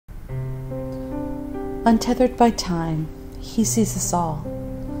Untethered by time, he sees us all,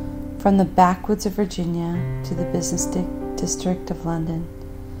 from the backwoods of Virginia to the business district of London,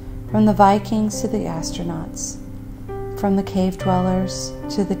 from the Vikings to the astronauts, from the cave dwellers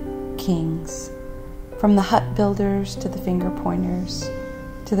to the kings, from the hut builders to the finger pointers,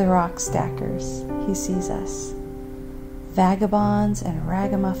 to the rock stackers. He sees us, vagabonds and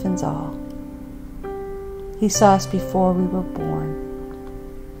ragamuffins all. He saw us before we were born,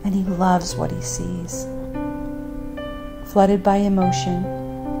 and he loves what he sees. Flooded by emotion,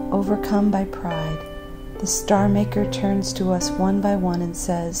 overcome by pride, the Star Maker turns to us one by one and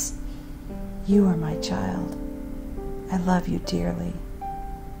says, "You are my child. I love you dearly.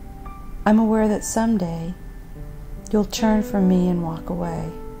 I'm aware that someday you'll turn from me and walk away.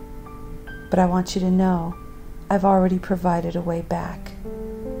 But I want you to know I've already provided a way back.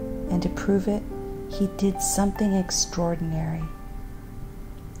 And to prove it, he did something extraordinary.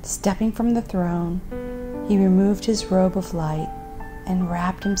 Stepping from the throne, he removed his robe of light and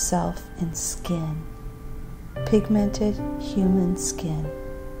wrapped himself in skin, pigmented human skin.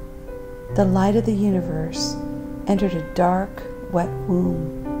 The light of the universe entered a dark, wet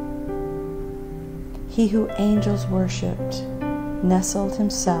womb. He who angels worshipped nestled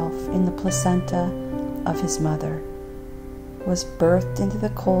himself in the placenta of his mother, was birthed into the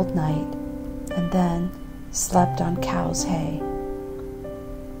cold night, and then slept on cow's hay.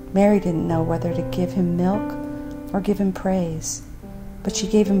 Mary didn't know whether to give him milk or give him praise, but she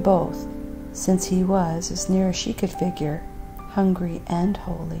gave him both, since he was, as near as she could figure, hungry and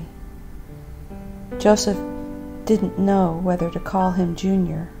holy. Joseph didn't know whether to call him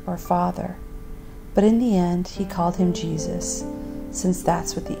Junior or Father, but in the end he called him Jesus, since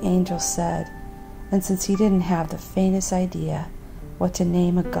that's what the angel said, and since he didn't have the faintest idea what to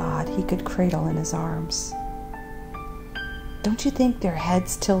name a God he could cradle in his arms. Don't you think their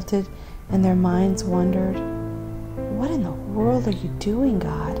heads tilted and their minds wondered, "What in the world are you doing,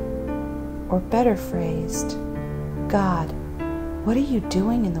 God?" Or better phrased, "God, what are you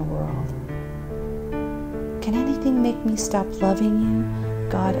doing in the world?" "Can anything make me stop loving you?"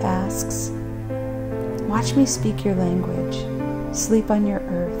 God asks. "Watch me speak your language, sleep on your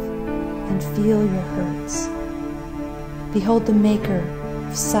earth, and feel your hurts. Behold the maker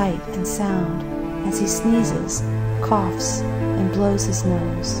of sight and sound as he sneezes, coughs, and blows his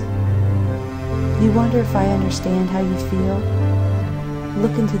nose. You wonder if I understand how you feel?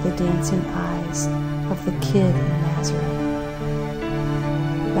 Look into the dancing eyes of the kid in Nazareth.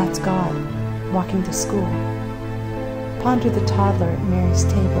 That's God walking to school. Ponder the toddler at Mary's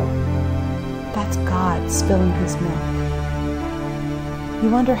table. That's God spilling his milk. You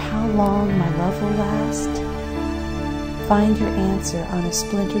wonder how long my love will last? Find your answer on a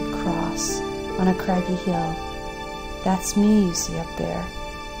splintered cross on a craggy hill. That's me you see up there,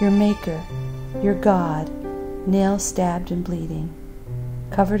 your Maker, your God, nail-stabbed and bleeding,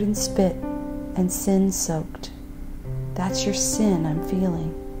 covered in spit and sin-soaked. That's your sin I'm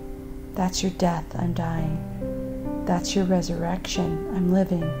feeling. That's your death I'm dying. That's your resurrection I'm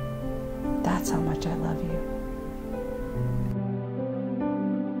living. That's how much I love you."